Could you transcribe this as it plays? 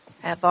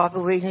Our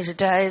Bible reading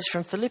today is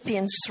from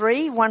Philippians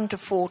 3, 1 to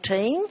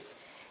 14.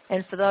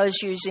 And for those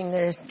using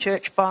the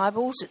church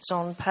Bibles, it's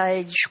on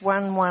page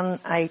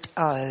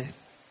 1180.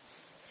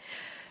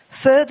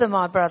 Further,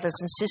 my brothers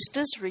and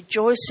sisters,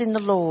 rejoice in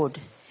the Lord.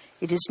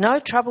 It is no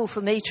trouble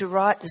for me to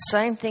write the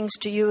same things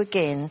to you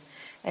again,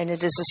 and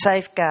it is a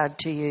safeguard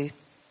to you.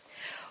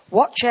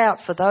 Watch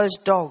out for those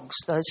dogs,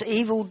 those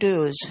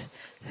evildoers,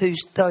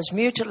 those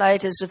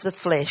mutilators of the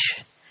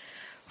flesh.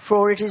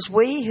 For it is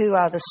we who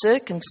are the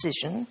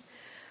circumcision,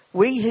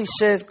 we who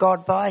serve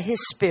God by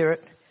his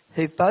Spirit,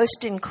 who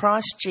boast in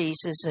Christ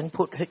Jesus and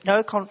put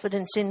no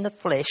confidence in the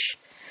flesh,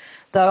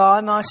 though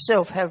I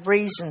myself have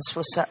reasons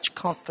for such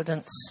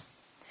confidence.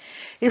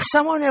 If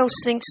someone else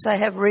thinks they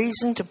have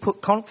reason to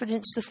put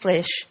confidence in the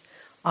flesh,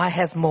 I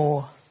have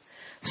more.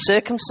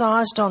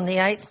 Circumcised on the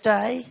 8th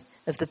day,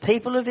 of the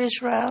people of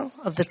Israel,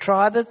 of the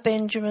tribe of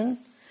Benjamin,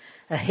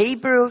 a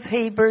Hebrew of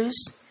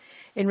Hebrews,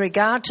 in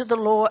regard to the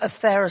law, a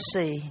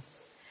Pharisee.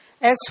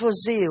 As for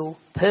zeal,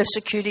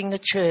 persecuting the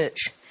church.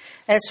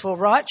 As for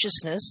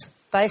righteousness,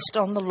 based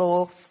on the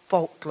law,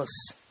 faultless.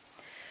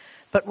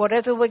 But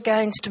whatever were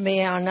gains to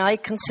me, I nay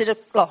consider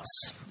loss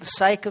for the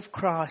sake of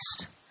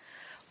Christ.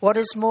 What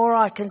is more,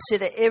 I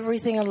consider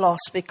everything a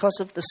loss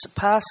because of the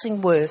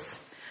surpassing worth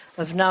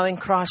of knowing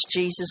Christ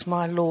Jesus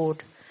my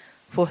Lord,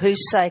 for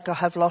whose sake I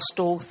have lost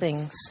all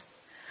things.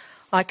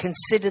 I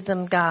consider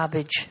them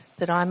garbage,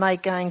 that I may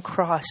gain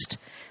Christ,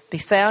 be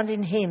found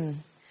in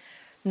him,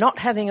 not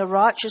having a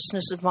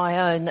righteousness of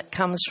my own that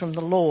comes from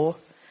the law,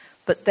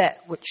 but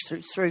that which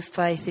through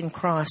faith in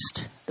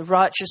Christ, the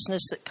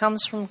righteousness that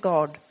comes from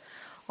God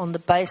on the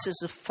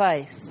basis of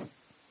faith.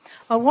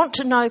 I want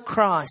to know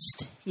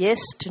Christ, yes,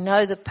 to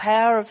know the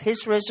power of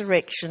his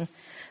resurrection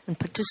and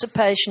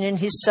participation in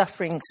his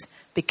sufferings,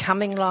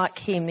 becoming like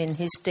him in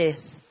his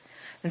death,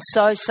 and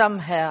so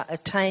somehow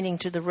attaining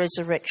to the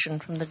resurrection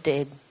from the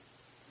dead.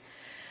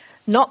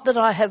 Not that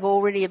I have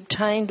already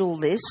obtained all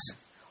this,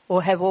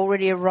 or have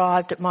already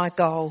arrived at my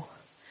goal,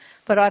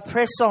 but I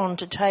press on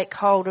to take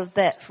hold of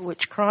that for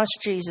which Christ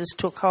Jesus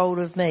took hold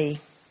of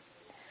me.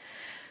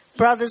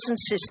 Brothers and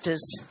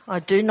sisters, I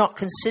do not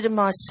consider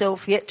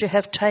myself yet to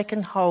have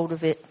taken hold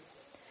of it.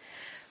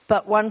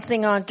 But one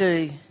thing I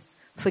do,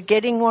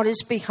 forgetting what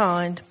is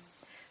behind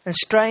and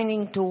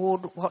straining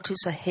toward what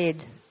is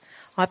ahead,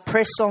 I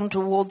press on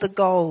toward the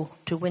goal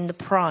to win the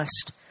prize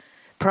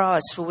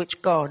for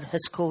which God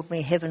has called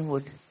me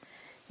heavenward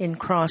in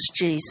Christ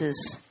Jesus.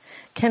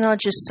 Can I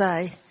just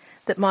say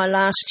that my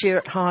last year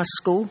at high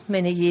school,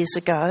 many years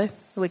ago,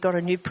 we got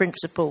a new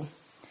principal.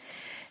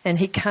 And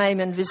he came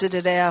and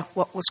visited our,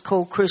 what was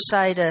called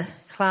Crusader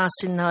class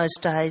in those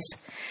days.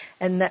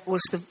 And that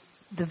was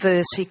the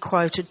verse he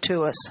quoted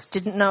to us.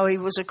 Didn't know he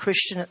was a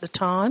Christian at the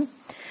time,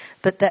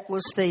 but that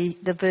was the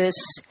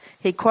verse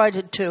he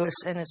quoted to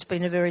us, and it's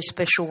been a very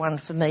special one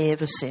for me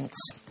ever since.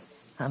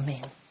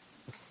 Amen.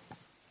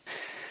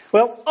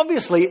 Well,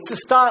 obviously it's the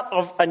start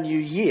of a new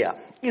year,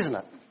 isn't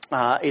it?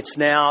 It's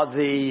now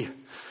I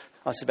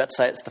was about to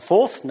say it's the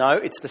 4th. No,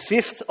 it's the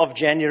 5th of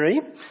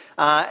January.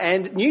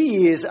 And New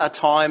Year's are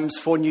times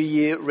for New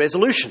Year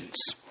resolutions.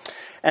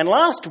 And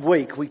last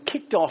week we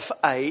kicked off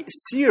a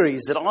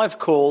series that I've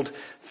called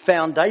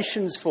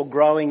Foundations for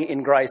Growing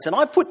in Grace. And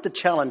I put the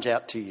challenge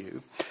out to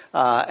you.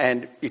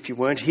 And if you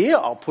weren't here,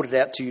 I'll put it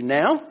out to you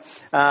now.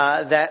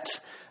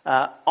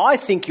 I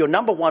think your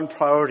number one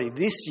priority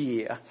this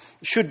year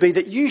should be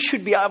that you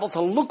should be able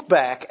to look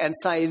back and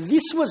say,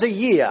 this was a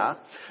year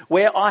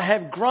where I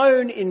have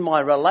grown in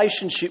my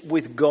relationship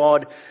with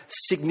God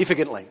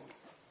significantly.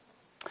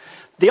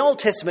 The Old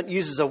Testament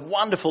uses a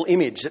wonderful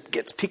image that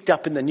gets picked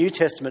up in the New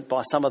Testament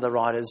by some of the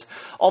writers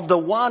of the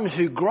one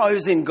who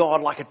grows in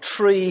God like a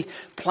tree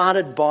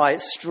planted by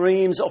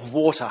streams of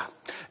water,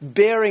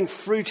 bearing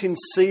fruit in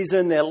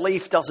season, their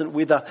leaf doesn't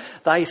wither,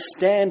 they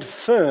stand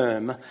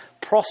firm,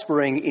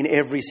 prospering in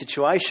every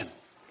situation.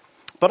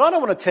 But I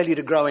don't want to tell you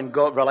to grow in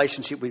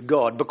relationship with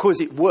God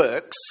because it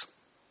works.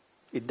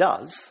 It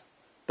does.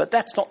 But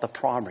that's not the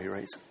primary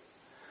reason.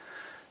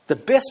 The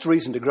best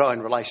reason to grow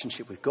in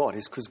relationship with God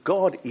is because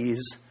God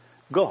is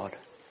God.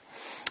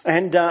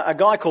 And a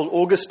guy called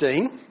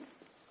Augustine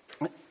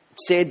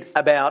said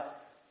about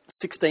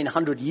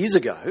 1600 years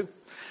ago,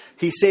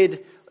 he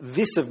said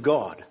this of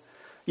God: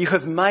 "You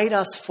have made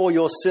us for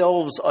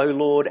yourselves, O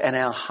Lord, and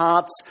our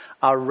hearts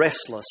are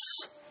restless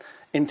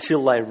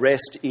until they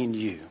rest in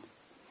you."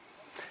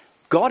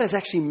 God has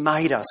actually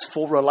made us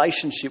for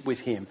relationship with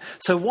him.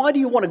 So why do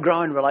you want to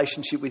grow in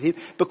relationship with him?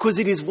 Because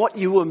it is what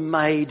you were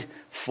made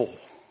for.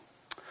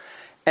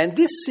 And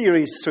this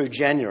series through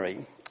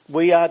January,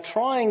 I am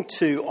trying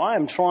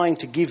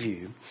to give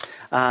you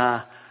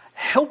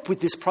help with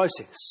this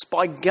process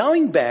by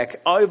going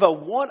back over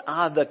what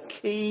are the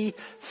key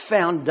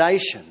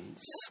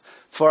foundations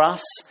for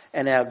us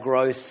and our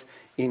growth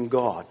in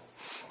God.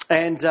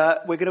 And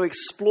we're going to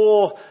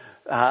explore,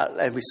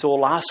 and we saw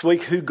last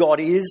week, who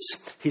God is,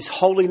 his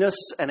holiness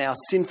and our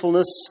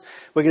sinfulness.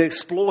 We're going to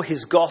explore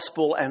his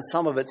gospel and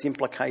some of its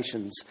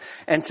implications.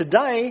 And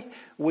today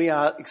we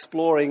are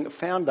exploring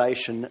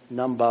foundation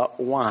number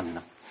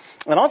 1.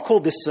 And I've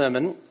called this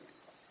sermon,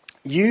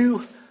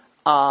 You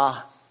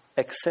Are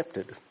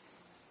Accepted.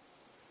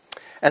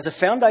 As a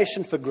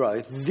foundation for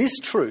growth, this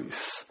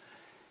truth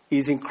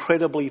is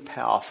incredibly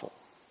powerful.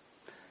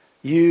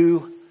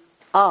 You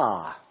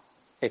are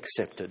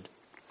accepted.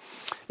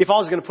 If I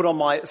was going to put on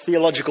my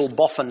theological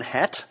boffin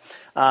hat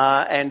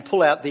and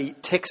pull out the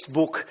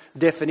textbook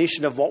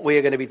definition of what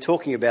we're going to be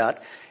talking about,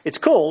 it's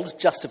called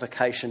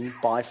justification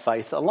by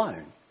faith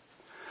alone.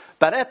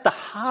 But at the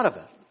heart of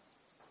it,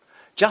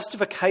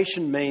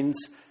 justification means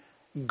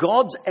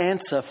God's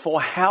answer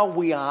for how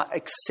we are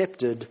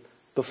accepted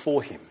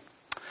before him.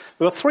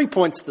 We've got 3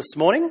 points this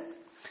morning.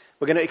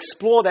 We're going to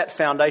explore that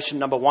foundation,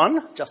 number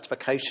one,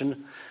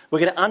 justification. We're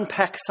going to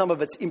unpack some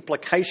of its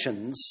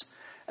implications.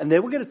 And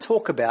then we're going to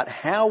talk about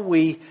how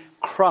we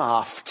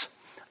craft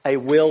a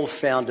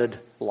well-founded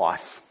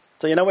life.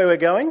 So you know where we're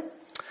going?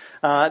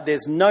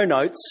 There's no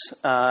notes,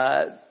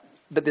 but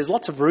there's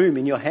lots of room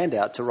in your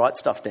handout to write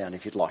stuff down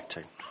if you'd like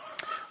to.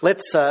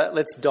 Let's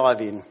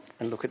dive in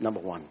and look at number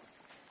one.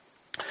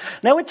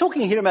 Now we're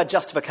talking here about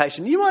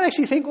justification. You might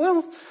actually think,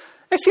 well,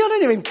 actually I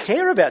don't even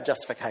care about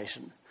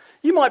justification.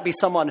 You might be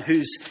someone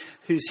who's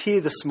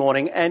here this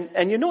morning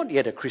and you're not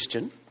yet a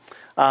Christian.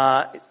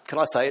 Can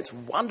I say it's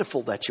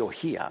wonderful that you're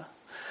here.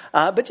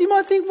 But you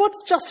might think,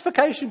 what's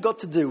justification got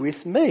to do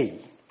with me?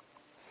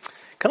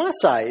 Can I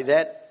say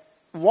that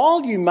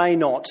while you may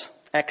not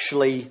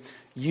actually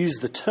use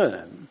the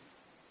term,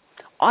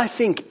 I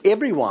think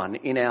everyone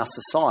in our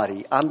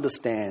society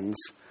understands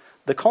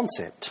the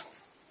concept.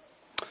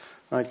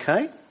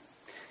 Okay?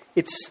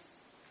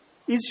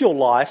 Is your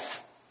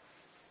life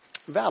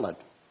valid?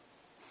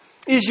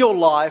 Is your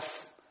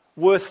life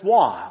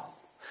worthwhile?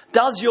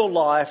 Does your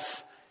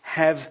life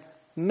have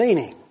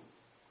meaning?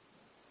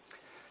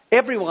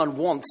 Everyone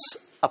wants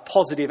a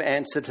positive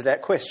answer to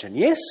that question,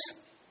 yes?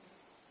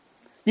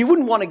 You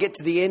wouldn't want to get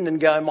to the end and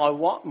go,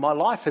 my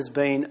life has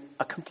been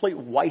a complete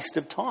waste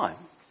of time.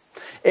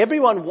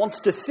 Everyone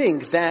wants to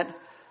think that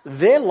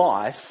their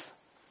life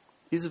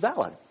is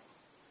valid,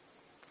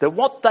 that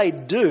what they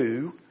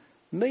do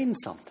means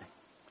something,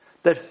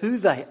 that who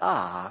they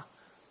are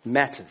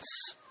matters.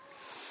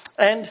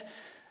 And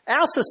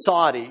our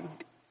society,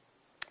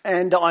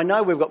 and I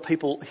know we've got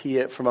people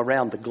here from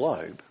around the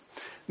globe,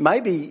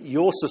 maybe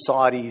your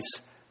society's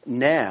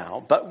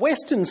now, but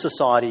Western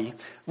society,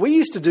 we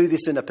used to do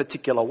this in a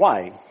particular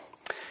way.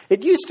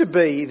 It used to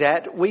be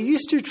that we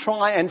used to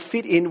try and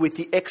fit in with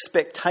the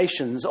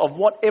expectations of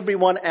what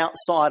everyone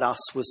outside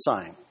us was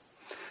saying.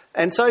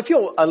 And so if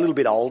you're a little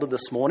bit older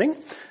this morning,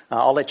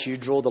 I'll let you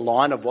draw the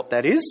line of what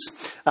that is,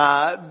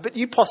 but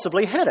you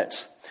possibly had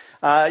it.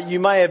 You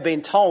may have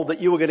been told that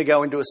you were going to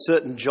go into a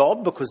certain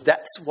job because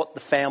that's what the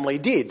family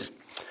did.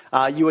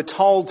 You were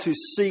told to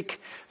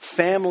seek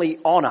family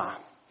honour,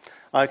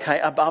 okay,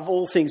 above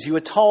all things. You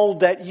were told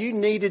that you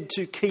needed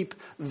to keep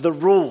the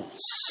rules.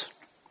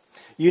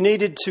 You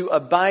needed to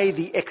obey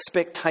the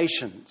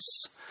expectations.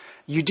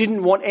 You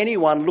didn't want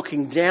anyone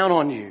looking down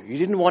on you. You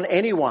didn't want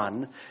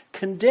anyone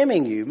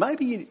condemning you.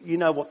 Maybe you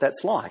know what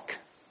that's like.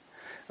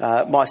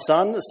 My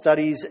son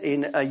studies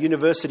in a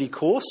university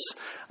course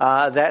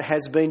that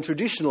has been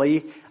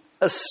traditionally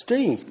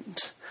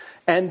esteemed.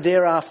 And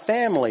there are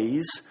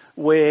families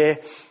where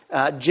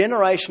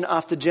generation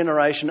after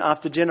generation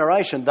after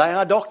generation, they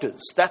are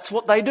doctors. That's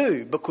what they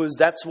do because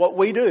that's what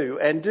we do.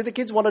 And do the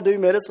kids want to do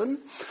medicine?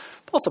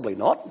 Possibly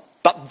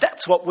not, but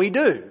that's what we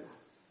do.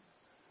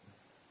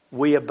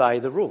 We obey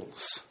the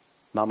rules.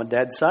 Mum and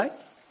Dad say,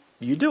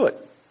 you do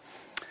it.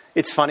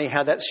 It's funny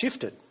how that's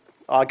shifted.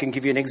 I can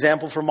give you an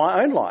example from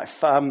my own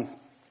life.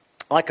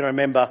 I can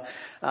remember,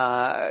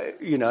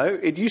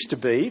 it used to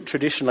be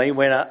traditionally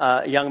when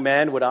a young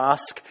man would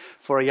ask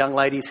for a young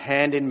lady's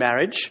hand in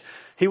marriage,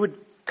 he would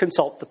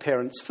consult the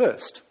parents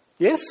first.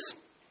 Yes?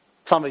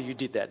 Some of you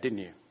did that, didn't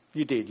you?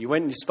 You did. You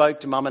went and you spoke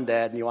to Mum and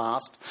Dad and you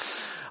asked.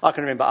 I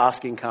can remember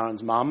asking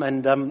Karen's mum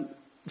and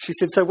she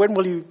said, so when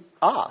will you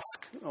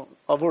ask? Oh,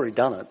 I've already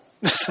done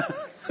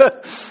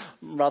it.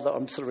 Rather,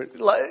 I'm sort of...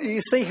 Like,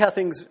 you see how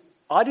things...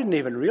 I didn't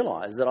even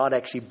realise that I'd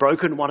actually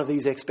broken one of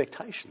these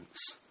expectations.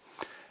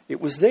 It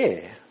was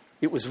there.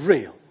 It was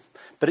real.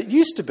 But it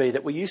used to be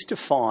that we used to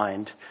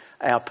find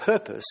our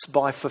purpose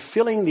by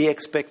fulfilling the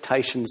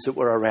expectations that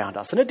were around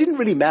us. And it didn't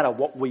really matter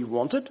what we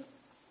wanted,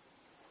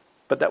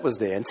 but that was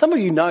there. And some of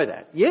you know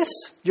that. Yes,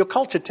 your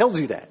culture tells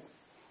you that.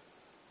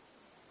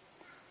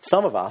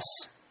 Some of us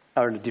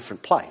are in a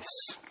different place.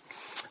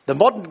 The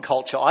modern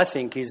culture, I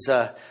think, is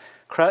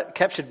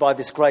captured by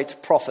this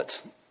great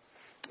prophet,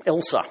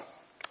 Elsa.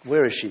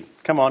 Where is she?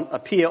 Come on,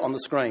 appear on the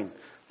screen.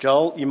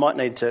 Joel, you might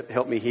need to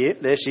help me here.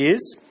 There she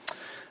is.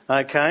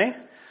 Okay.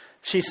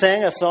 She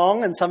sang a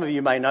song, and some of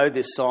you may know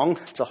this song.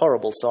 It's a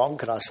horrible song,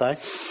 can I say?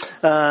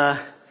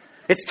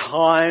 It's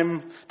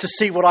time to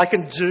see what I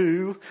can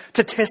do,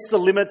 to test the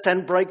limits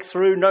and break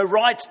through. No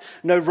right,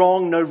 no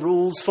wrong, no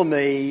rules for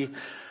me.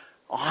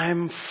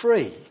 I'm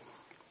free.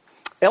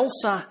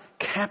 Elsa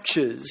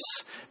captures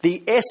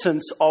the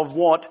essence of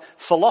what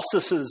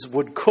philosophers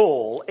would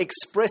call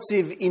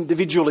expressive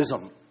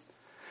individualism,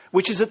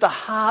 which is at the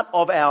heart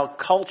of our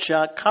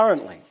culture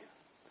currently.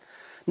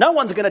 No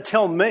one's going to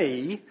tell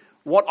me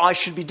what I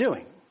should be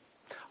doing.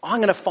 I'm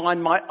going to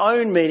find my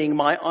own meaning,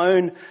 my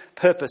own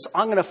purpose.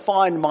 I'm going to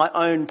find my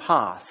own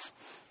path.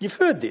 You've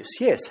heard this,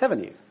 yes,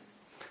 haven't you?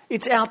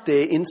 It's out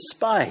there in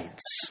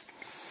spades.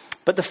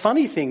 But the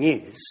funny thing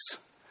is,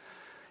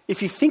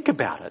 if you think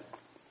about it,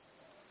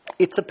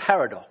 it's a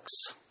paradox.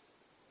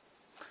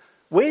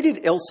 Where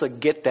did Elsa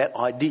get that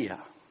idea?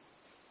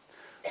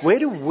 Where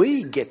do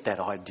we get that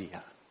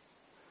idea?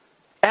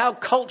 Our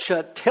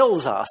culture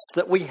tells us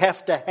that we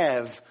have to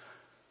have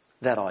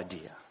that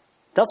idea,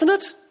 doesn't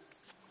it?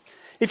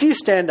 If you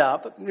stand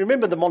up,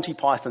 remember the Monty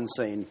Python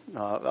scene.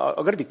 I've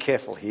got to be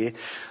careful here.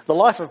 The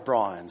Life of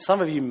Brian. Some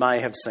of you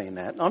may have seen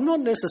that. I'm not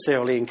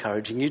necessarily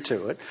encouraging you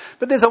to it,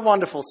 but there's a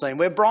wonderful scene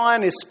where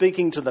Brian is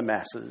speaking to the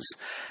masses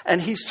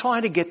and he's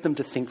trying to get them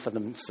to think for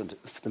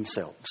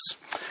themselves.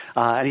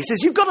 And he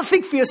says, "You've got to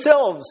think for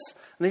yourselves."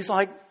 And he's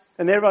like,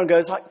 and everyone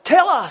goes like,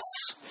 "Tell us."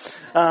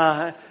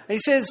 He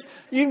says,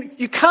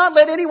 you can't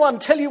let anyone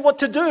tell you what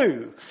to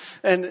do.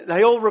 And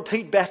they all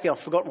repeat back. I've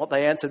forgotten what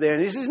they answer there.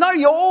 And he says, "No,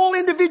 you're all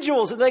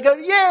individuals." And they go,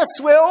 "Yes,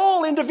 we're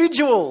all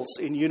individuals,"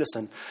 in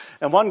unison.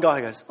 And one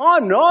guy goes,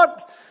 "I'm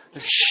not."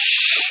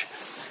 Shh.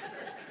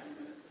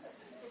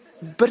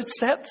 But it's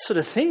that sort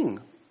of thing.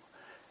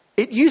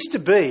 It used to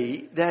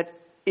be that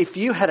if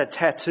you had a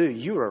tattoo,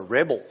 you were a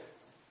rebel.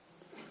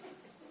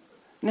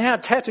 Now,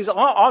 tattoos,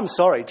 I'm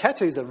sorry,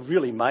 tattoos are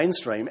really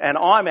mainstream, and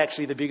I'm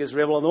actually the biggest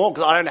rebel in the world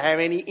because I don't have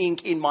any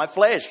ink in my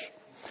flesh.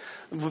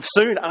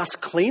 Soon, us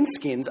clean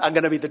skins are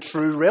going to be the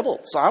true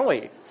rebels, aren't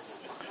we?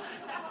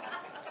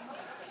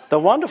 The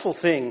wonderful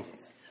thing,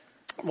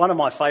 one of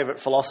my favourite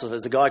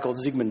philosophers, a guy called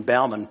Zygmunt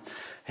Bauman,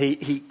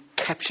 he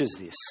captures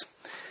this.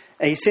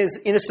 And he says,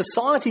 in a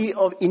society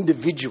of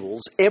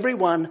individuals,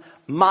 everyone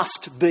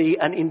must be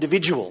an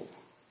individual.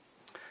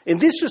 In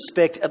this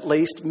respect, at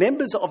least,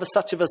 members of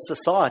such a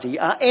society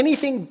are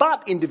anything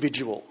but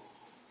individual.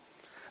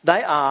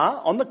 They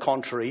are, on the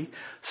contrary,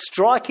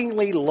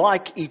 strikingly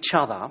like each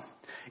other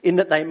in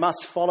that they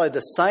must follow the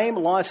same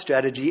life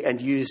strategy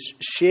and use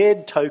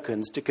shared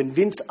tokens to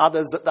convince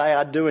others that they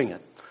are doing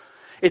it.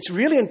 It's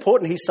really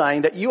important, he's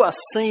saying, that you are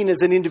seen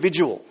as an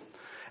individual.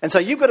 And so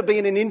you've got to be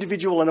an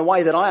individual in a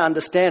way that I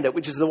understand it,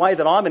 which is the way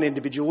that I'm an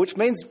individual, which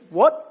means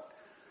what?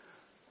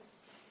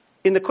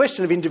 In the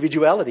question of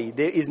individuality,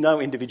 there is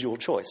no individual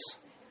choice.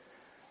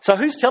 So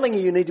who's telling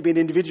you need to be an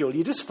individual?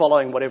 You're just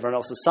following what everyone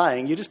else is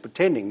saying. You're just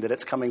pretending that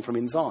it's coming from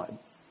inside.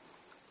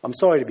 I'm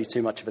sorry to be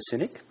too much of a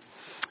cynic.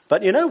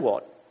 But you know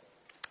what?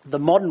 The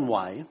modern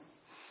way,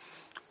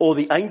 or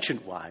the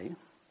ancient way,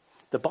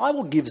 the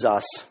Bible gives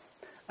us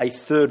a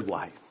third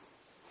way.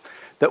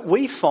 That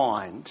we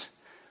find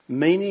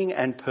meaning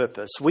and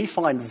purpose. We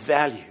find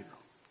value.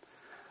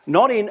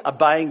 Not in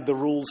obeying the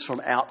rules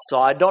from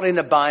outside, not in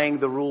obeying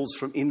the rules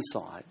from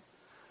inside,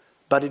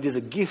 but it is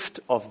a gift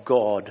of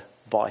God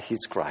by his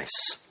grace.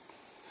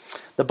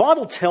 The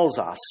Bible tells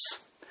us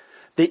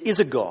there is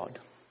a God,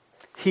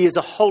 he is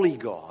a holy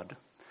God,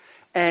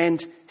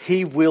 and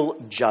he will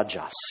judge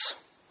us.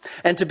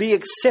 And to be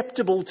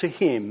acceptable to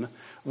him,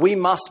 we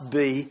must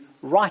be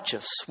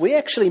righteous. We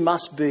actually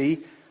must be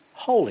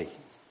holy.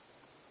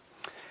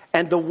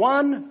 And the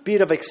one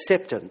bit of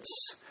acceptance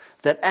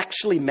that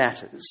actually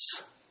matters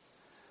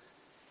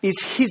is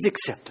his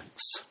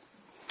acceptance.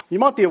 You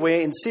might be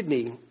aware in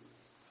Sydney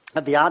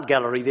at the Art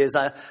Gallery there's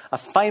a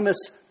famous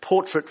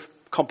portrait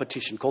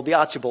competition called the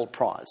Archibald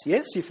Prize.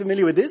 Yes, you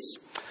familiar with this?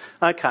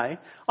 Okay.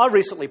 I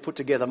recently put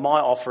together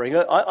my offering.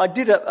 I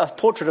did a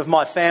portrait of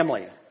my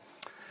family.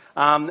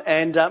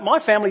 And my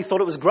family thought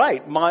it was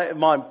great.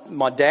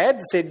 My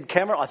dad said,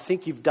 "Cameron, I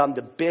think you've done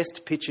the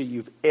best picture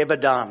you've ever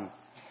done."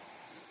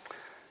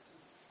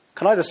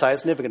 Can I just say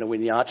it's never going to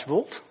win the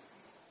Archibald?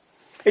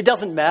 It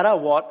doesn't matter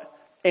what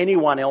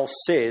anyone else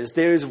says.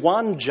 There is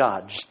one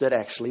judge that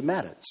actually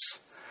matters.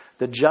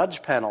 The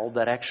judge panel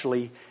that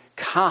actually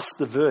cast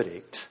the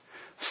verdict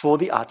for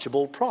the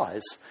Archibald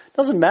Prize. It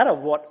doesn't matter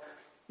what,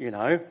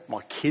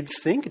 my kids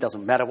think. It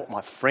doesn't matter what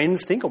my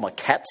friends think or my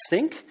cats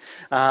think.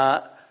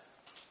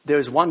 There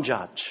is one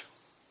judge.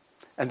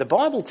 And the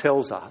Bible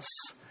tells us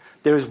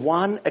there is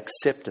one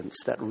acceptance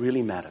that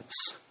really matters.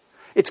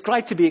 It's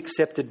great to be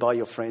accepted by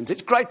your friends.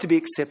 It's great to be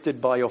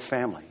accepted by your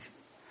family.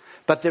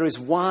 But there is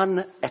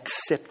one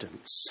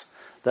acceptance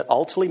that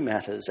ultimately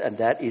matters, and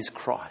that is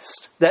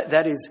Christ.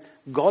 That is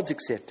God's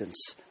acceptance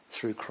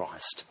through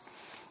Christ.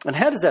 And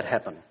how does that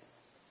happen?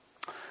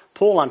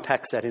 Paul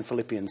unpacks that in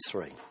Philippians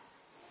 3.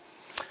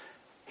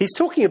 He's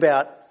talking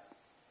about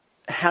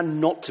how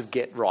not to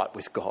get right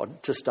with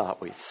God to start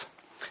with.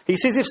 He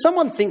says if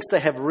someone thinks they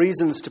have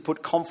reasons to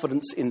put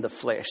confidence in the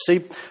flesh.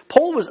 See,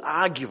 Paul was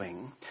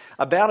arguing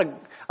about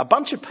a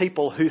bunch of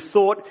people who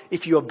thought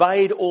if you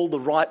obeyed all the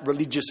right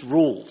religious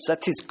rules,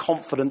 that's his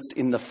confidence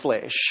in the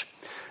flesh,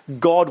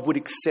 God would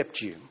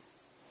accept you.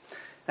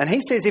 And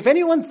he says if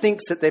anyone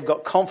thinks that they've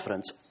got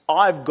confidence,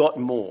 I've got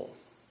more.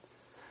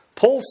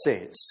 Paul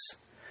says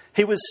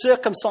he was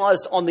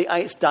circumcised on the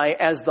 8th day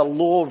as the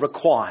law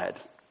required.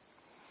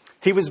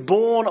 He was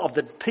born of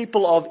the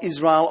people of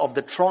Israel, of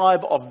the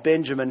tribe of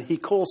Benjamin. He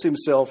calls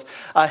himself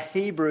a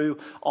Hebrew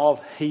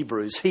of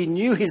Hebrews. He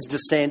knew his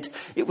descent.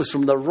 It was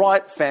from the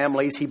right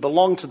families. He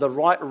belonged to the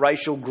right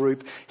racial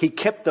group. He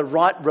kept the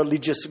right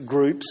religious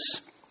groups,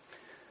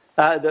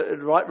 the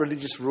right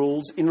religious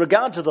rules. In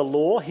regard to the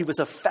law, he was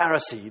a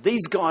Pharisee.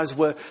 These guys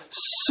were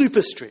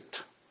super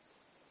strict.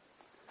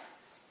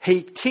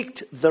 He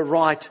ticked the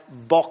right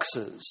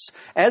boxes.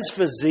 As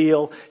for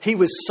zeal, he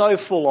was so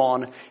full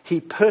on, he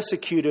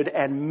persecuted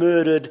and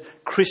murdered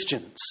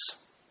Christians.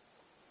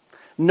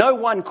 No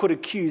one could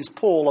accuse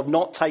Paul of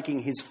not taking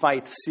his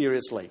faith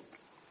seriously.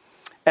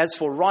 As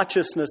for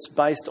righteousness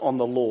based on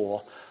the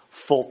law,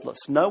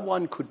 faultless. No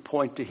one could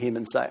point to him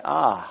and say,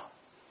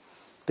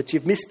 but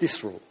you've missed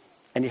this rule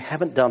and you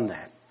haven't done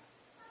that.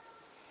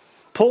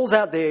 Paul's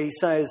out there, he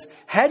says,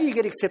 how do you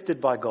get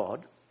accepted by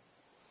God?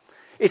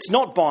 It's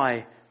not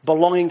by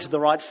belonging to the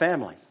right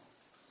family.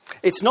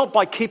 It's not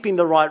by keeping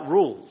the right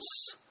rules.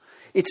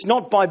 It's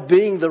not by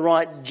being the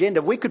right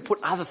gender. We could put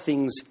other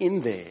things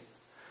in there.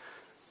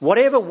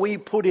 Whatever we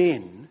put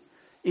in,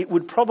 it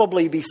would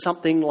probably be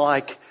something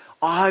like,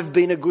 I've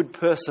been a good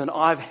person,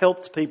 I've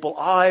helped people,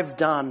 I've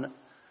done.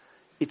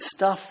 It's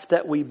stuff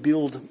that we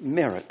build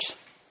merit.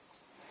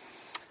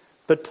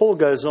 But Paul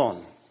goes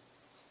on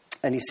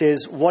and he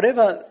says,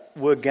 whatever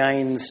were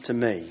gains to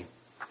me,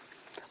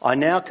 I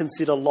now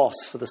consider loss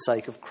for the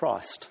sake of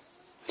Christ.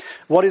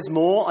 What is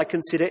more, I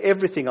consider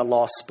everything a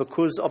loss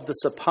because of the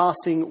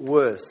surpassing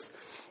worth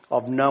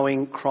of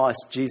knowing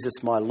Christ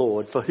Jesus my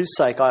Lord, for whose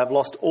sake I have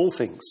lost all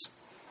things.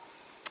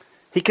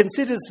 He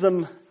considers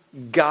them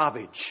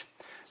garbage.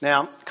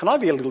 Now, can I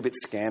be a little bit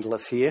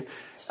scandalous here?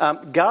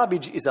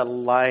 Garbage is a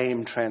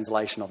lame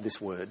translation of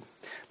this word.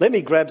 Let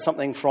me grab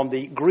something from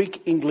the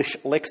Greek-English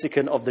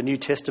lexicon of the New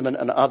Testament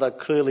and other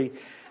clearly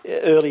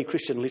early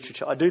Christian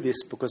literature. I do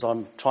this because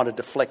I'm trying to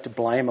deflect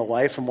blame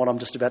away from what I'm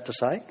just about to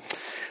say.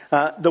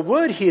 The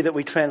word here that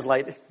we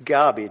translate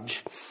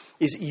garbage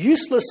is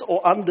useless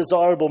or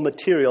undesirable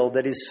material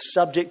that is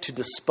subject to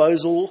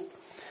disposal.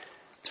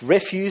 It's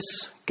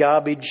refuse,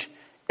 garbage,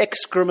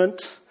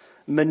 excrement,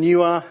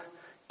 manure,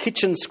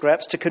 kitchen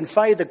scraps. To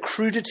convey the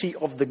crudity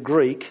of the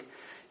Greek,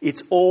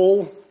 it's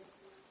all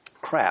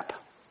crap.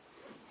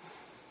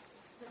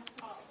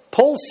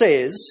 Paul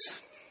says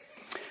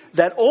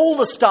that all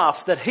the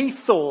stuff that he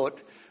thought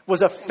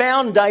was a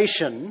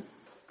foundation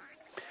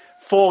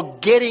for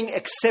getting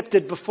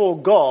accepted before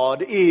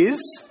God is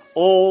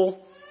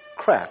all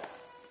crap.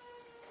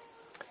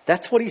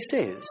 That's what he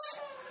says.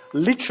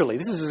 Literally,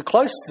 this is as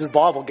close as the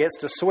Bible gets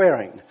to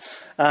swearing.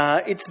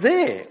 It's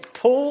there.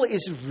 Paul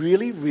is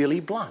really,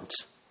 really blunt.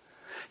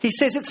 He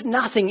says it's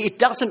nothing. It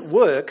doesn't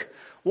work.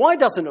 Why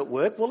doesn't it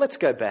work? Well, let's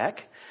go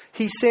back.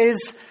 He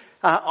says,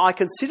 I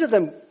consider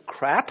them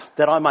crap,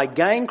 that I may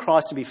gain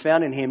Christ and be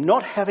found in him,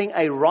 not having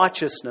a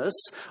righteousness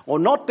or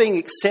not being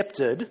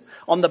accepted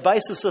on the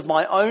basis of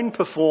my own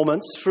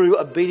performance through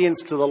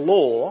obedience to the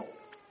law,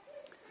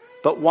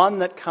 but one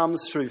that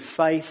comes through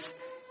faith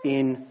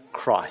in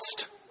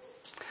Christ.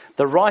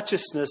 The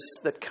righteousness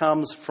that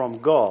comes from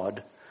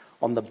God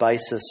on the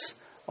basis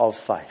of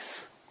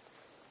faith.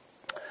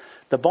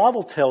 The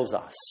Bible tells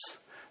us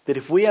that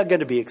if we are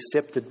going to be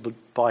accepted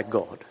by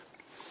God,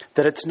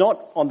 that it's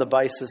not on the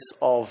basis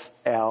of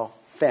our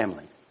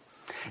family.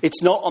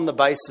 It's not on the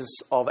basis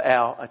of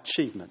our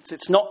achievements.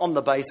 It's not on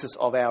the basis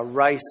of our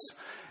race,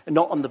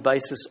 not on the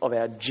basis of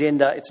our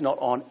gender. It's not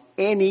on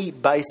any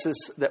basis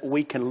that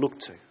we can look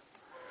to.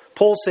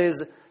 Paul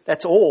says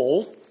that's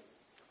all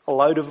a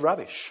load of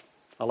rubbish,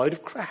 a load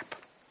of crap.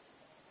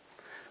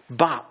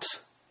 But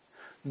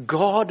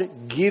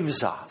God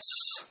gives us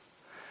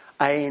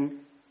a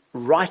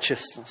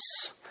righteousness.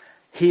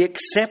 He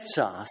accepts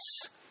us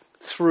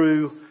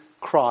through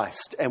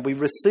Christ, and we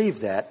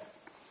receive that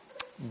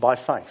by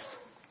faith.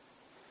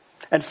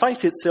 And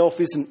faith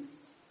itself isn't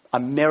a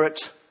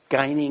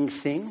merit-gaining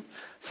thing.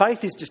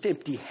 Faith is just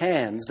empty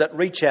hands that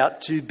reach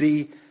out to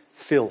be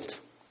filled.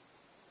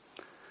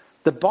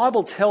 The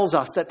Bible tells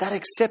us that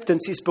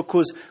acceptance is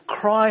because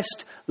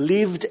Christ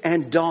lived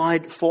and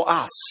died for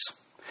us.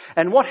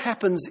 And what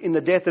happens in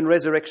the death and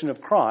resurrection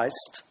of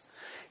Christ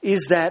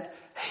is that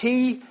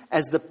he,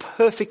 as the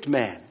perfect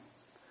man,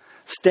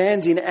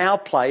 stands in our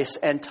place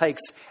and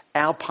takes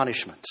our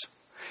punishment.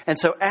 And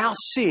so our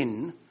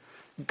sin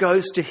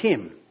goes to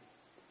him.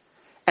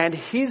 And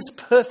his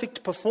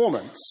perfect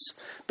performance,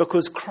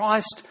 because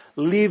Christ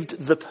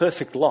lived the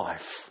perfect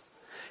life,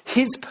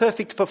 his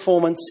perfect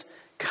performance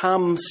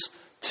comes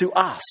to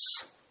us.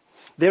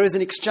 There is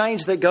an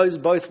exchange that goes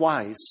both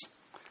ways.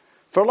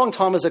 For a long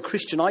time as a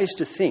Christian, I used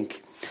to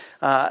think,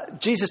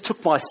 Jesus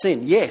took my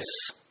sin, yes,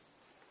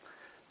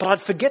 but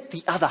I'd forget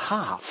the other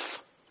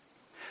half,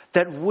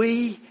 that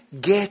we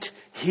get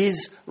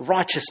his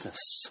righteousness.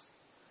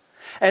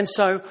 And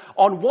so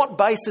on what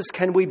basis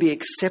can we be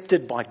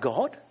accepted by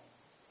God?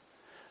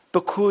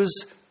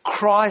 Because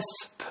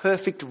Christ's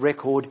perfect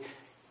record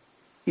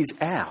is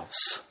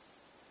ours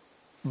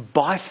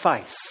by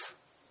faith.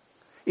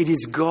 It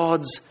is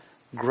God's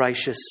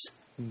gracious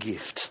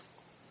gift.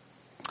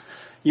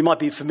 You might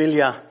be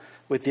familiar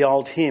with the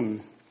old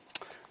hymn,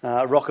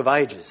 Rock of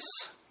Ages.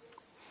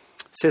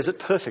 It says it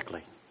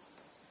perfectly.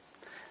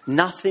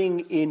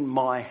 Nothing in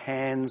my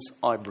hands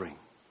I bring.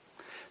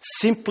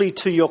 Simply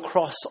to your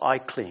cross I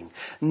cling.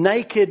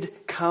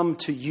 Naked come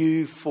to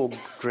you for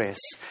dress.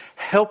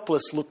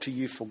 Helpless look to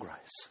you for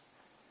grace.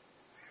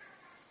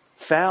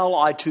 Foul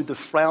I to the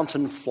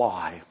fountain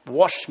fly.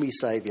 Wash me,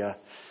 Saviour,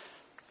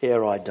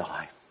 ere I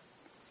die.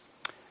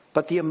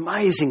 But the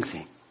amazing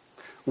thing,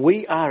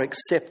 we are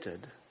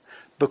accepted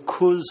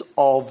because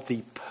of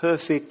the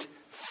perfect,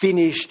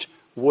 finished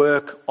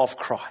work of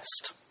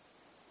Christ.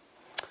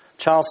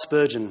 Charles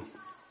Spurgeon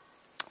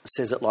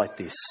says it like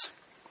this.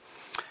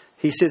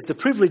 He says, the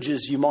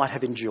privileges you might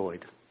have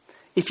enjoyed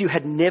if you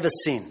had never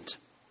sinned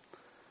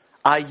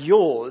are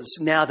yours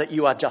now that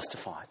you are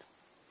justified.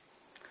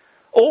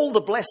 All the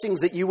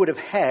blessings that you would have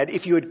had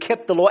if you had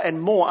kept the law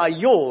and more are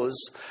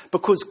yours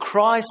because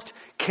Christ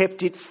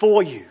kept it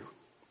for you.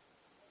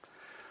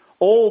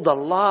 All the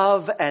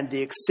love and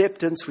the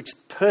acceptance which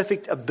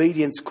perfect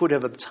obedience could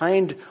have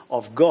obtained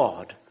of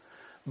God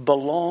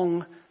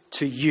belong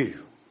to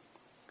you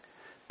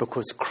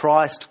because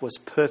Christ was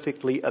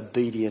perfectly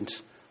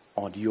obedient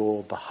on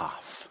your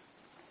behalf.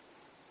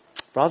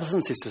 Brothers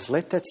and sisters,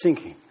 let that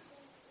sink in.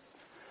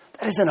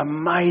 That is an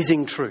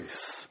amazing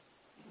truth.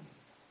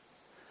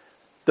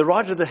 The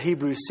writer of the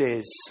Hebrews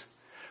says,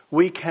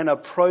 we can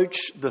approach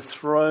the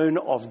throne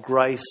of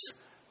grace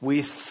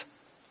with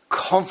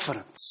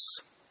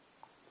confidence.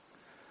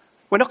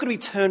 We're not going to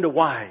be turned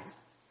away.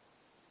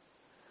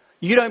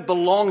 You don't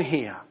belong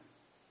here.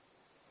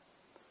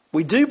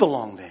 We do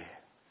belong there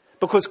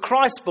because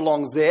Christ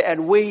belongs there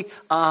and we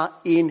are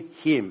in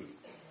him.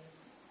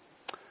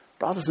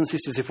 Brothers and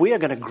sisters, if we are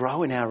going to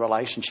grow in our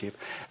relationship,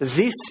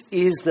 this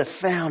is the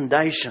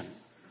foundation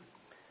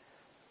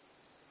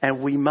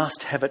and we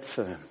must have it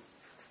firm.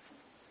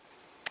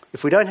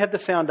 If we don't have the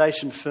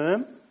foundation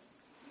firm,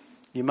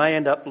 you may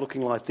end up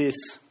looking like this.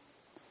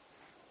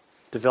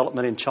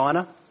 Development in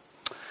China.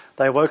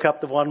 They woke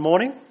up the one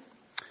morning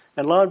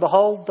and lo and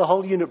behold, the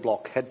whole unit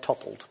block had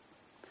toppled.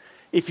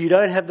 If you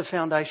don't have the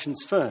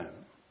foundations firm,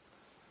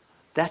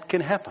 that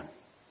can happen.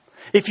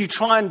 If you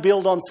try and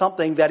build on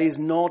something that is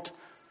not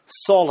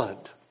solid,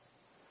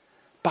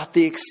 but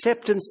the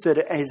acceptance that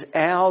is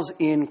ours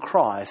in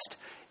Christ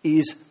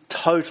is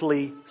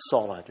totally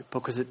solid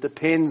because it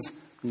depends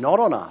not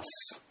on us,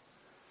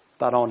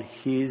 but on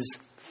his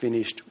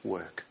finished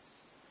work.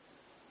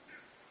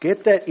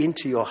 Get that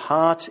into your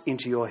heart,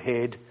 into your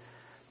head.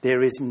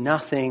 There is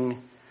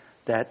nothing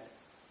that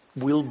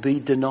will be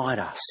denied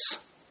us.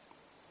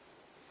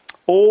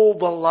 All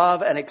the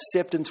love and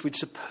acceptance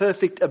which the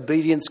perfect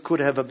obedience could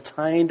have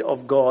obtained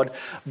of God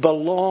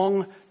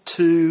belong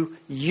to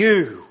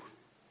you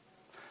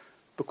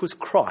because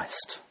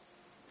Christ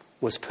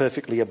was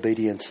perfectly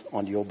obedient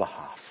on your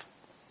behalf.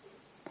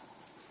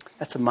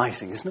 That's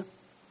amazing, isn't it?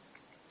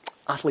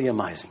 Utterly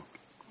amazing.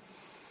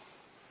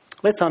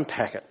 Let's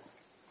unpack it.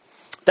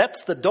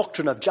 That's the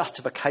doctrine of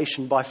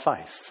justification by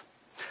faith.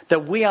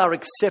 That we are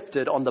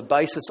accepted on the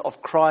basis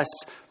of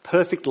Christ's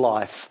perfect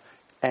life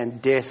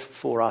and death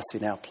for us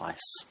in our place.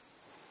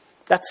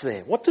 That's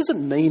there. What does it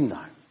mean, though?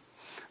 I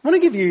want to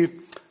give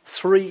you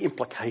 3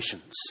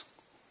 implications.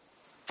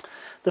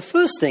 The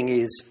first thing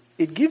is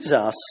it gives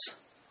us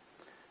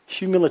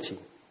humility.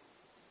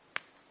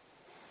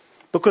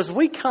 Because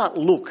we can't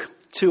look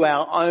to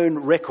our own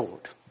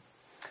record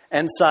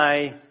and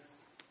say,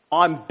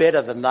 I'm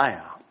better than they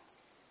are.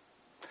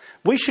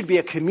 We should be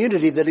a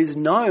community that is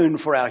known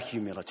for our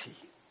humility.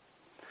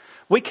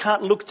 We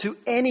can't look to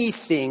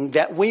anything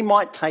that we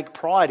might take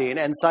pride in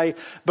and say,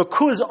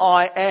 because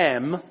I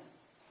am,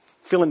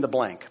 fill in the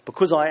blank,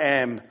 because I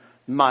am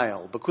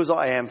male, because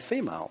I am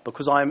female,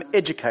 because I am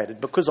educated,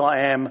 because I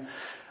am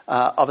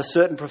of a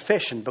certain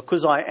profession,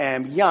 because I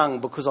am young,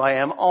 because I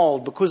am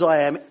old, because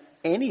I am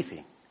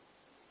anything.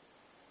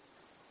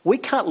 We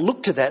can't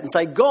look to that and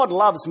say, God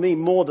loves me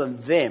more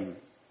than them.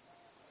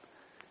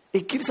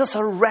 It gives us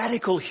a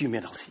radical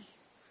humility.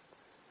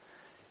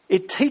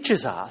 It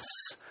teaches us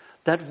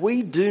that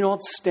we do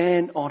not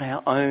stand on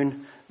our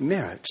own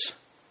merit.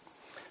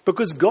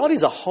 Because God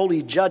is a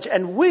holy judge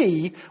and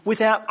we,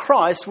 without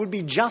Christ, would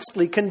be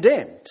justly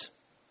condemned.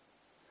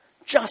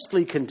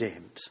 Justly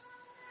condemned.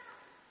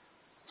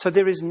 So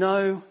there is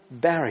no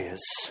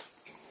barriers.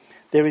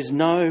 There is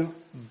no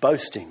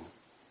boasting.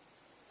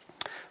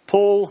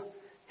 Paul,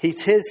 he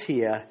says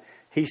here,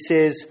 he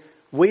says,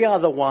 we are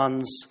the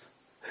ones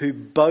who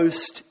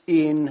boast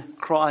in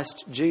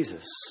Christ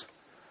Jesus.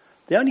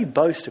 The only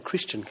boast a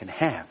Christian can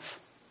have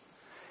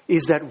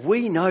is that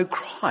we know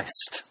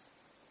Christ.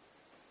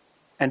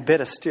 And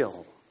better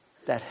still,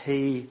 that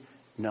he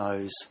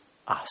knows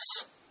us.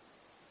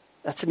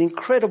 That's an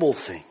incredible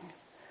thing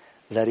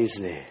that is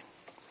there.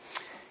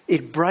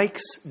 It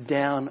breaks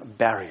down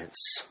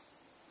barriers.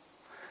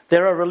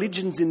 There are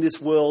religions in this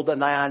world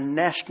and they are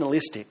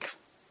nationalistic.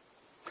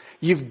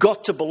 You've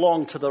got to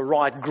belong to the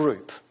right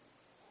group.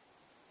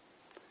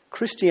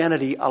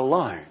 Christianity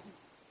alone,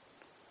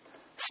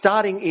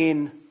 starting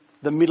in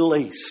the Middle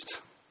East,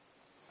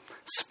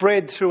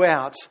 spread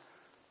throughout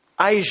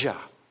Asia,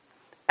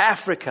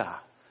 Africa,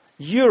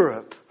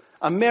 Europe,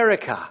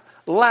 America,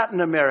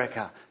 Latin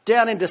America,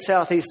 down into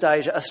Southeast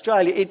Asia,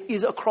 Australia. It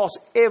is across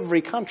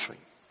every country.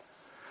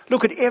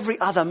 Look at every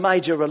other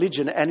major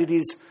religion and it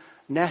is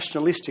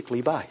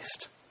nationalistically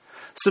based.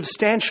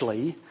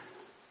 Substantially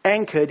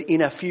anchored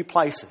in a few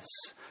places.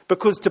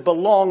 Because to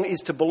belong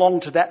is to belong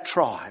to that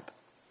tribe.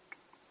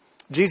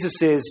 Jesus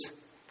says,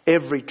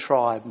 every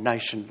tribe,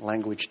 nation,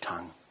 language,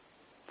 tongue.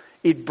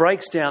 It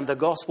breaks down, the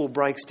gospel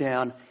breaks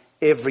down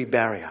every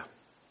barrier.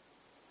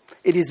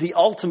 It is the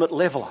ultimate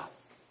leveller.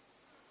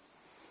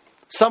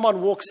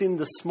 Someone walks in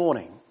this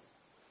morning.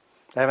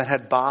 They haven't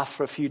had bath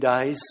for a few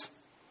days.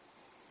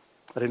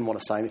 I didn't want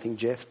to say anything,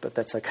 Jeff, but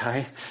that's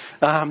okay.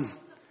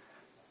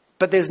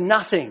 But there's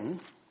nothing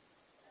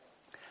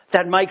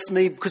that makes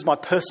me, because my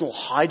personal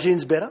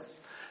hygiene's better,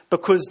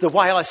 because the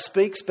way I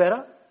speak's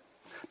better,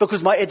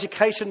 because my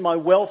education, my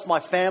wealth, my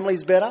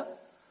family's better.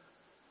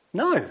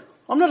 No,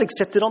 I'm not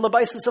accepted on the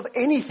basis of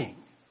anything.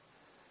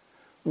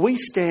 We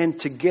stand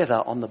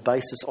together on the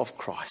basis of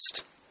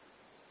Christ.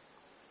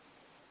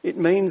 It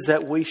means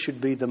that we should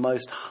be the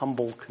most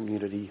humble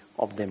community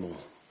of them all.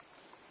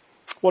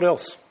 What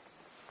else?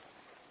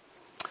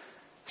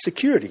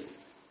 Security.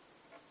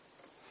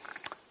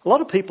 A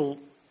lot of people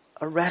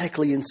are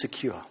radically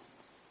insecure.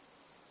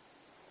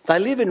 They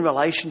live in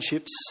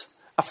relationships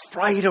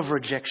afraid of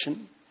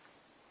rejection.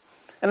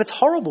 And it's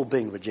horrible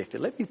being rejected,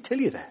 let me tell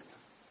you that.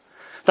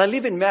 They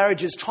live in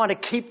marriages trying to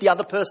keep the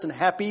other person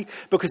happy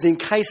because in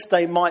case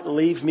they might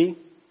leave me.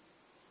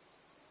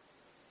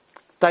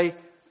 They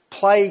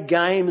play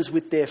games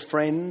with their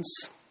friends.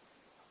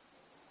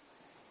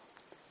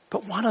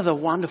 But one of the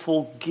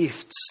wonderful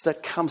gifts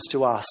that comes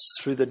to us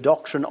through the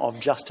doctrine of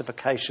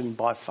justification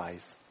by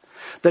faith,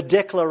 the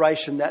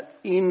declaration that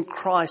in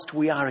Christ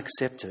we are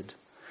accepted,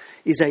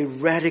 is a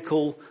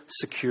radical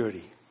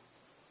security.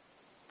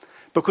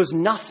 Because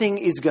nothing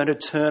is going to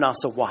turn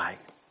us away.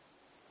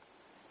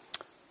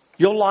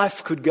 Your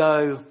life could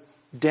go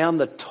down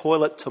the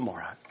toilet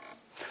tomorrow.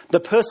 The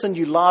person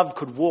you love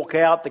could walk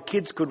out, the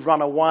kids could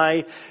run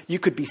away, you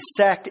could be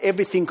sacked,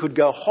 everything could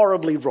go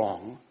horribly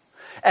wrong,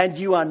 and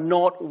you are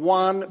not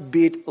one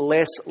bit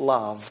less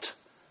loved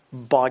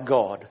by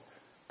God,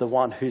 the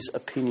one whose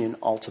opinion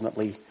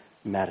ultimately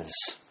matters.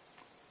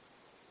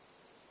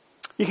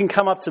 You can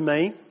come up to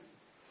me.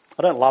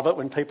 I don't love it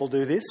when people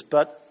do this,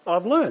 but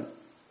I've learned.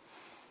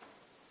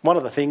 One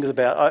of the things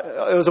about,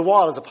 it was a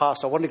while as a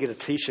pastor, I wanted to get a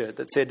t-shirt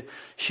that said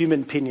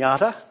human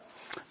pinata.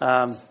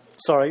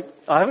 Sorry,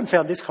 I haven't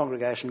found this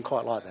congregation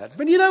quite like that.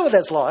 But you know what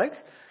that's like.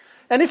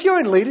 And if you're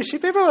in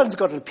leadership, everyone's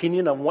got an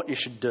opinion on what you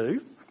should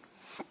do.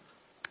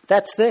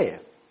 That's there.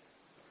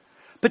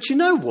 But you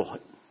know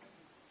what?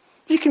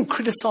 You can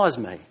criticise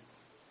me.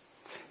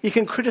 You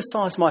can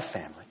criticise my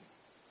family.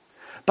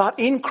 But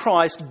in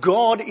Christ,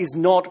 God is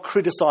not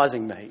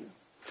criticising me.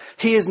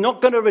 He is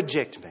not going to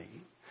reject me.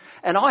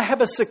 And I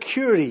have a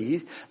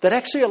security that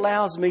actually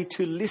allows me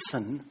to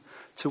listen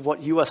to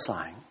what you are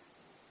saying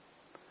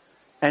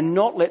and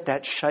not let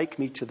that shake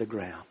me to the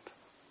ground.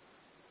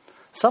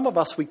 Some of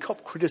us, we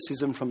cop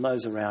criticism from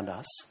those around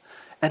us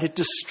and it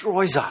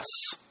destroys us.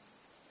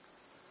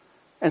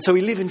 And so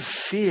we live in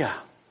fear.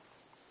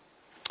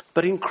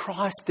 But in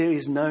Christ, there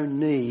is no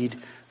need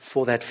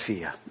for that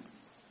fear.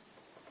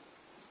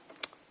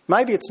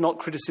 Maybe it's not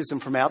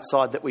criticism from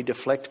outside that we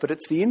deflect, but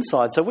it's the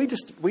inside. So we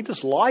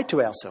just lie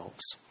to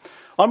ourselves.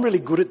 I'm really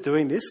good at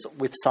doing this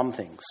with some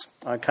things,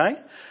 okay?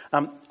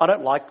 I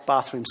don't like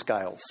bathroom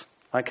scales,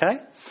 okay?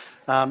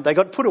 They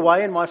got put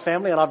away in my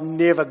family and I've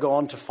never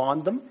gone to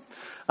find them.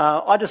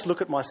 I just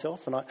look at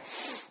myself and I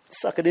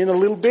suck it in a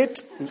little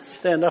bit and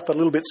stand up a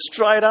little bit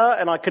straighter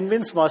and I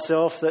convince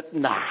myself that,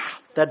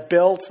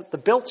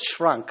 the belt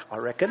shrunk, I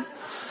reckon.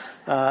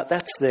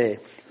 That's there.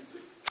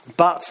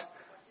 But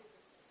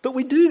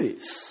we do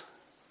this.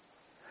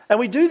 And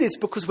we do this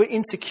because we're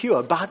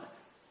insecure. But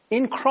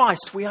in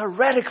Christ, we are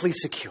radically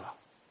secure.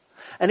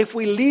 And if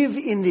we live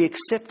in the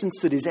acceptance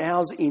that is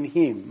ours in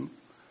Him,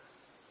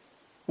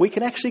 we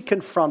can actually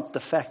confront the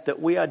fact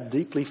that we are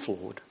deeply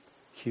flawed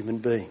human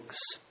beings.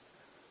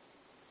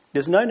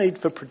 There's no need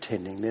for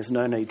pretending. There's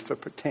no need for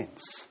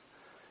pretense.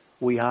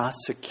 We are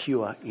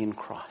secure in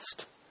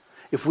Christ.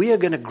 If we are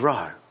going to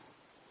grow,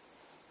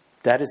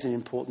 that is an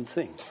important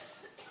thing.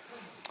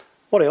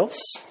 What else?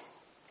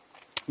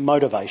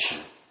 Motivation.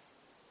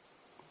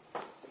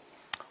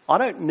 I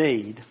don't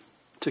need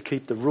to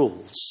keep the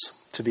rules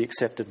to be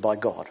accepted by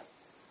God.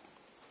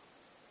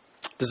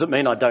 Does it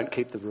mean I don't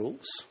keep the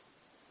rules?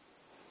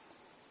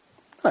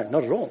 No,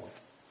 not at all.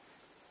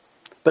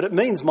 But it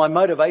means my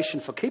motivation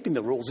for keeping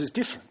the rules is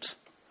different.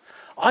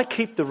 I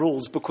keep the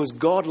rules because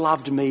God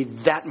loved me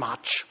that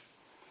much.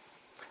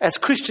 As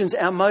Christians,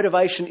 our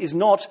motivation is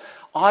not,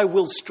 I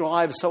will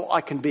strive so I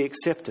can be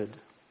accepted.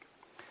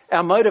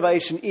 Our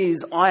motivation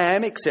is, I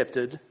am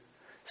accepted,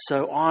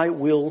 so I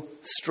will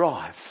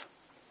strive.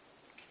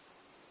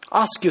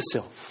 Ask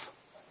yourself.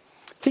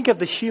 Think of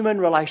the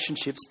human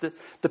relationships,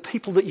 the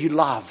people that you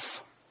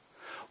love.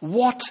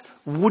 What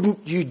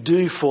wouldn't you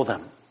do for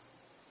them?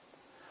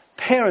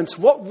 Parents,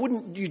 what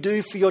wouldn't you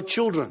do for your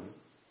children?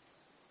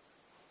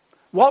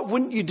 What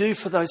wouldn't you do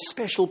for those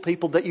special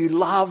people that you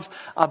love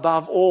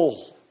above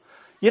all?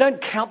 You don't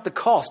count the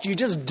cost, you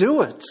just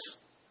do it.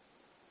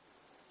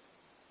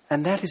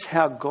 And that is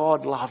how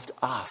God loved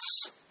us.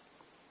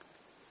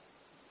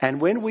 And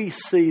when we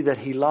see that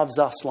he loves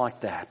us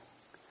like that,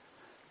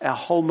 our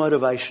whole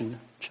motivation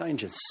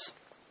changes.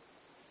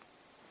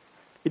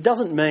 It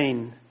doesn't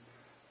mean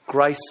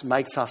grace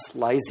makes us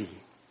lazy.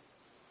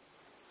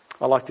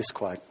 I like this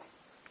quote.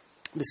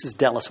 This is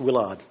Dallas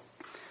Willard.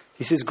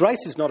 He says,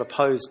 grace is not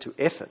opposed to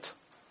effort.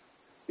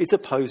 It's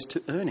opposed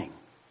to earning.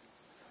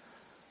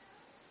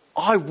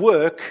 I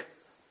work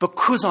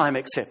because I'm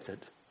accepted.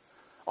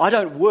 I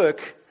don't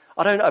work,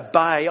 I don't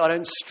obey, I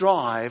don't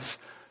strive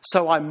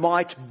so I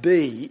might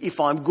be if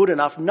I'm good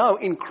enough. No,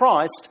 in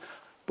Christ,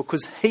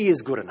 because he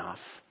is good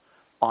enough,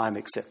 I'm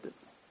accepted.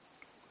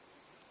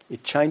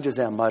 It changes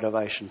our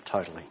motivation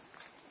totally.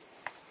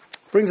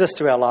 Brings us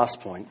to our last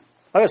point.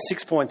 I've got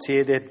 6 points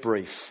here, they're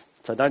brief,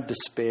 so don't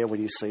despair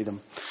when you see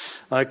them.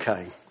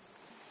 Okay,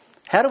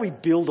 how do we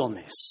build on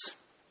this?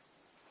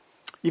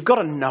 You've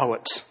got to know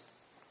it.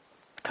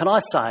 Can I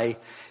say,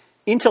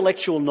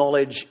 intellectual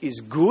knowledge is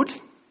good,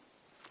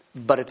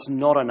 but it's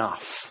not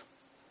enough.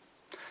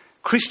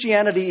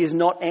 Christianity is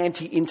not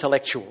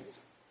anti-intellectual.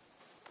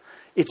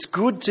 It's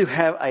good to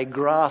have a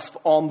grasp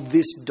on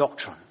this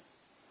doctrine,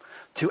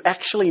 to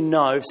actually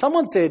know. If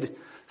someone said,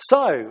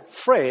 so,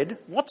 Fred,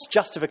 what's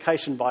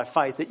justification by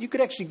faith? That you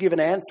could actually give an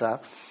answer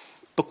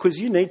because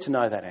you need to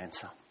know that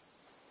answer.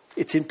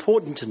 It's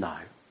important to know.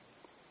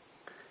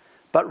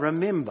 But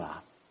remember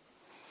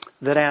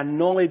that our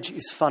knowledge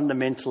is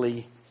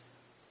fundamentally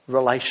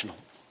relational.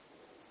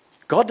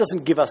 God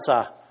doesn't give us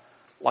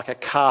like a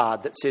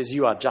card that says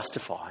you are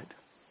justified.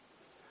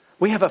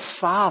 We have a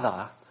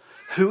Father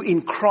who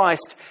in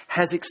Christ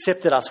has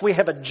accepted us. We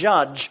have a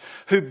judge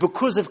who,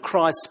 because of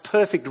Christ's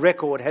perfect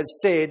record, has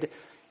said,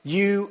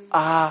 you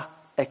are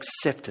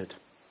accepted.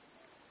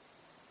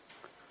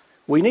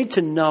 We need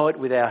to know it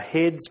with our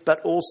heads,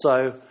 but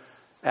also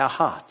our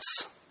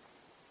hearts.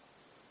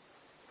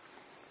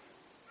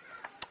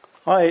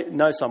 I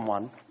know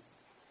someone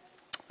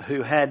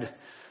who had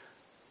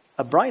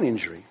a brain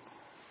injury.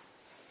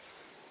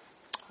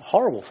 A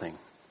horrible thing.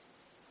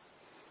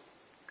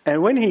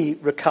 And when he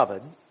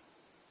recovered,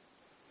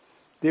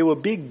 there were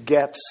big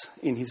gaps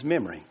in his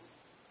memory.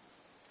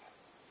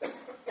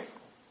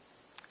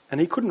 And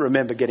he couldn't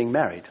remember getting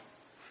married.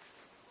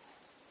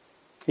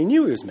 He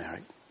knew he was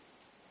married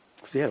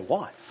because he had a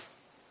wife.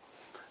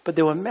 But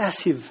there were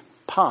massive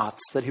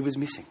parts that he was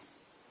missing.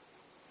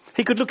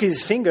 He could look at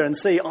his finger and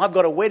see, I've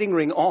got a wedding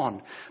ring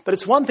on. But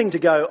it's one thing to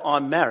go,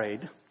 I'm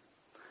married.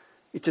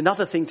 It's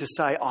another thing to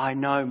say, I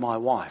know my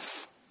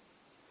wife.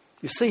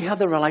 You see how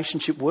the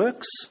relationship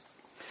works?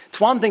 It's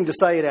one thing to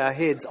say in our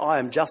heads, I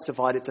am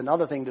justified. It's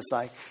another thing to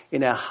say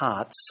in our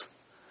hearts,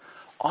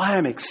 I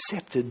am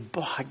accepted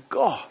by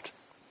God.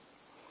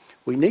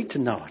 We need to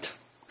know it.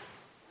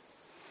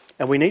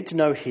 And we need to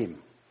know him.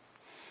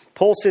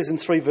 Paul says in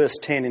 3 verse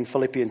 10 in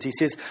Philippians, he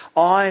says,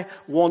 I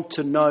want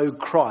to know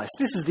Christ.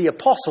 This is the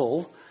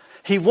apostle.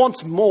 He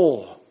wants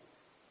more.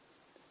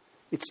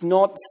 It's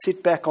not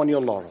sit back on your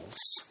laurels.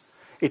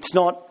 It's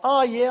not,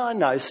 oh yeah, I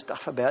know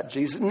stuff about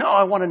Jesus. No,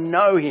 I want to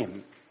know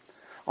him.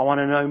 I want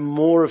to know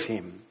more of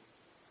him.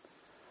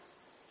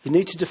 You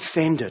need to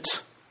defend it.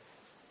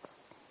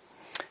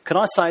 Can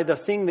I say the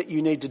thing that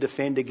you need to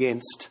defend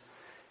against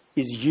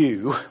is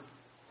you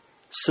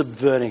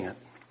subverting it.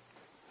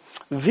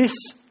 This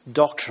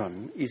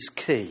doctrine is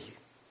key.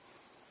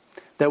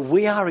 That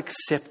we are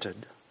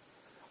accepted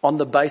on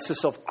the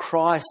basis of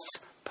Christ's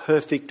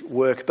perfect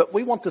work. But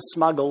we want to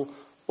smuggle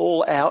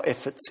all our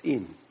efforts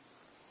in.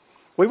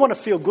 We want to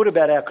feel good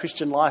about our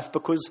Christian life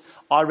because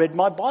I read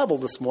my Bible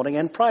this morning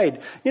and prayed.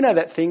 You know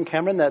that thing,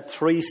 Cameron, that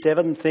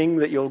 3-7 thing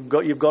that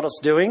you've got us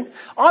doing?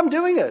 I'm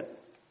doing it.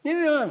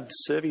 Yeah, I'm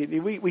serving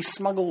it. We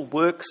smuggle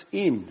works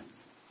in.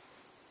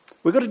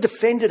 We've got to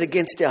defend it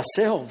against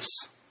ourselves.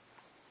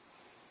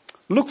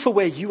 Look for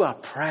where you are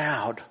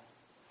proud.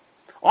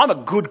 I'm a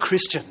good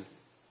Christian.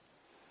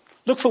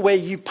 Look for where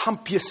you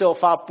pump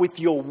yourself up with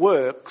your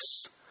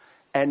works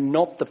and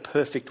not the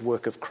perfect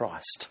work of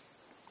Christ.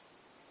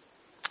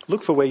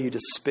 Look for where you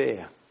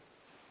despair.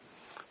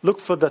 Look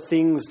for the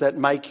things that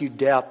make you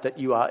doubt that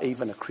you are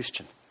even a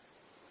Christian.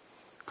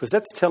 Because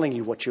that's telling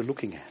you what you're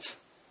looking at.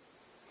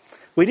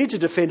 We need to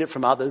defend it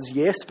from others,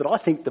 yes, but I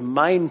think the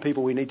main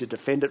people we need to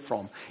defend it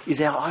from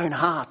is our own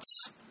hearts.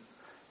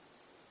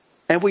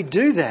 And we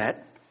do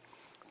that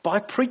by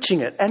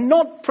preaching it. And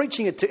not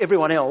preaching it to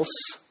everyone else,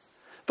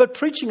 but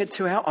preaching it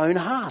to our own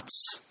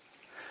hearts.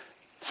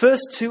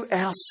 First to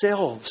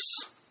ourselves.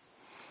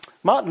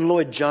 Martin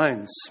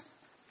Lloyd-Jones,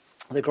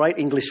 the great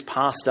English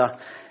pastor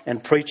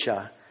and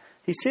preacher,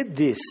 he said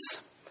this.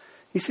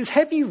 He says,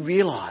 have you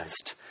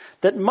realised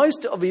that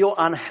most of your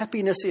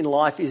unhappiness in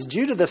life is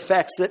due to the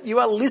facts that you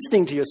are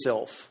listening to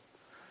yourself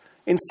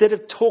instead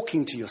of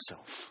talking to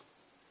yourself?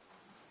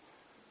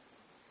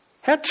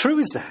 How true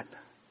is that?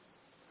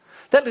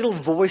 That little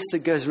voice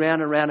that goes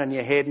round and round in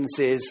your head and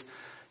says,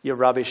 You're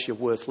rubbish, you're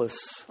worthless.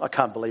 I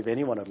can't believe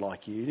anyone would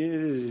like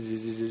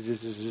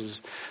you.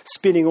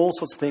 Spinning all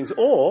sorts of things,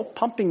 or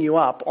pumping you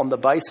up on the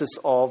basis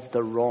of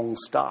the wrong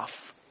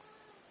stuff.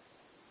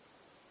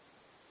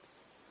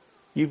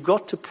 You've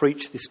got to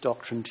preach this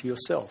doctrine to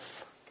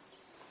yourself.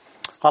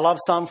 I love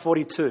Psalm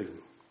 42.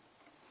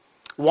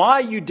 Why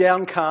are you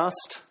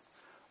downcast,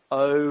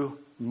 O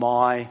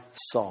my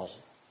soul?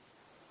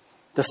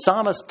 The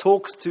psalmist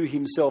talks to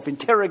himself,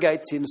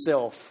 interrogates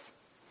himself.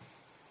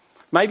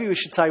 Maybe we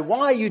should say,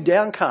 why are you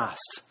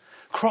downcast?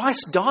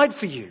 Christ died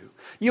for you.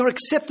 You're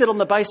accepted on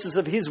the basis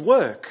of his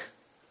work.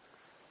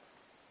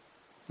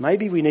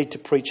 Maybe we need to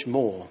preach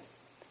more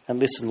and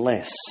listen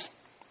less.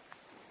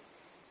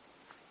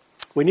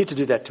 We need to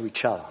do that to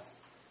each other.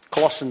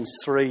 Colossians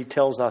 3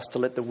 tells us to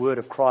let the word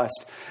of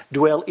Christ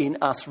dwell in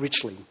us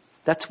richly.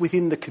 That's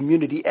within the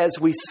community as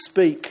we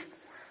speak,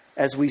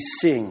 as we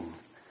sing,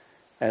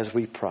 as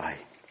we pray.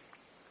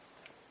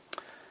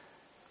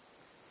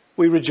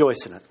 We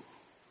rejoice in it.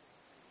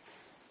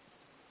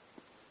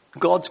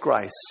 God's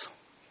grace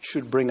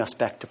should bring us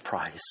back to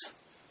praise.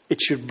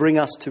 It should bring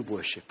us to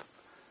worship.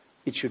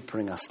 It should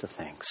bring us to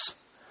thanks.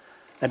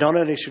 And not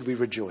only should we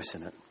rejoice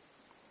in it,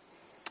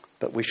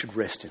 but we should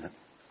rest in it.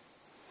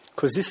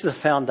 Because this is the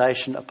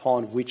foundation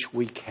upon which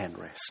we can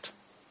rest.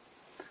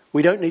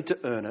 We don't need to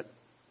earn it.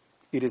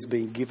 It has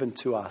been given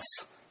to us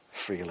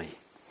freely.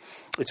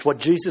 It's what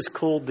Jesus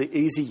called the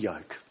easy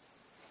yoke.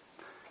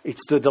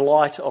 It's the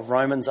delight of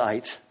Romans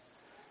 8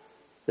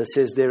 that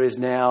says there is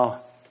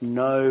now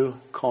no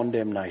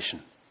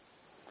condemnation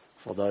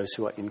for those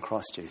who are in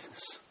Christ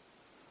Jesus.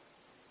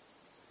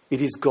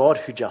 It is God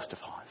who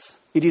justifies.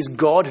 It is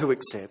God who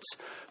accepts.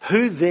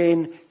 Who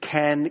then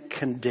can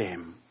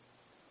condemn?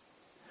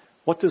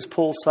 What does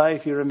Paul say,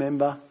 if you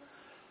remember?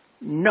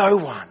 No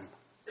one.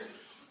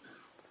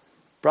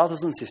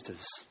 Brothers and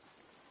sisters,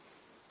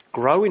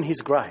 grow in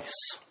his grace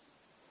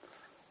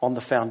on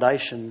the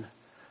foundation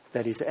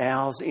that is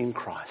ours in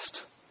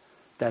Christ,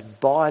 that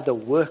by the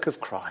work of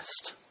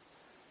Christ,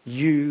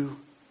 you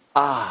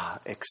are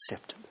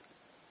accepted.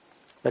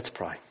 Let's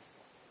pray.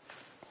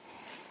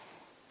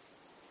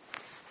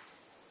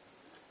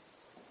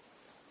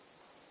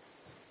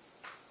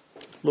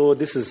 Lord,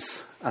 this is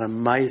an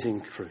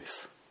amazing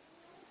truth.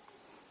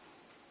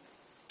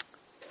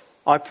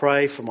 I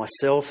pray for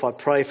myself. I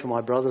pray for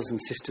my brothers and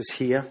sisters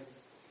here.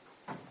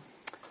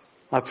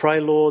 I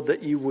pray, Lord,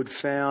 that you would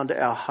found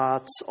our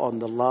hearts on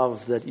the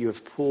love that you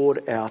have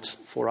poured out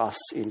for us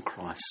in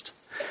Christ.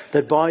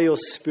 That by your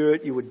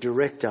Spirit you would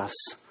direct us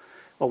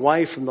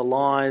away from the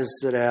lies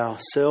that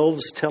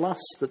ourselves tell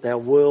us, that our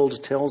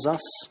world tells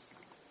us,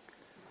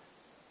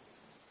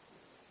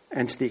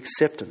 and to the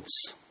acceptance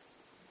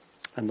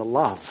and the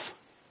love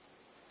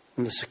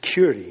and the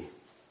security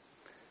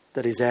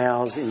that is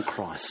ours in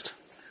Christ.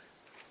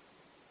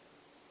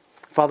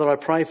 Father, I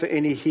pray for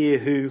any here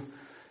who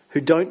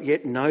don't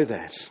yet know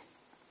that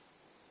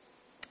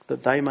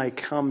they may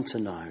come to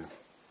know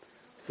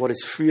what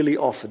is freely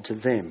offered to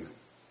them,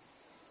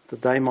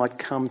 that they might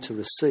come to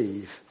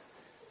receive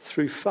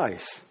through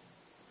faith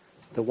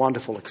the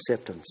wonderful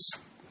acceptance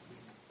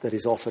that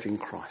is offered in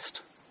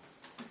Christ.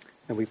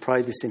 And we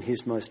pray this in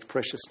his most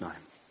precious name.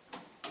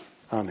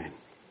 Amen.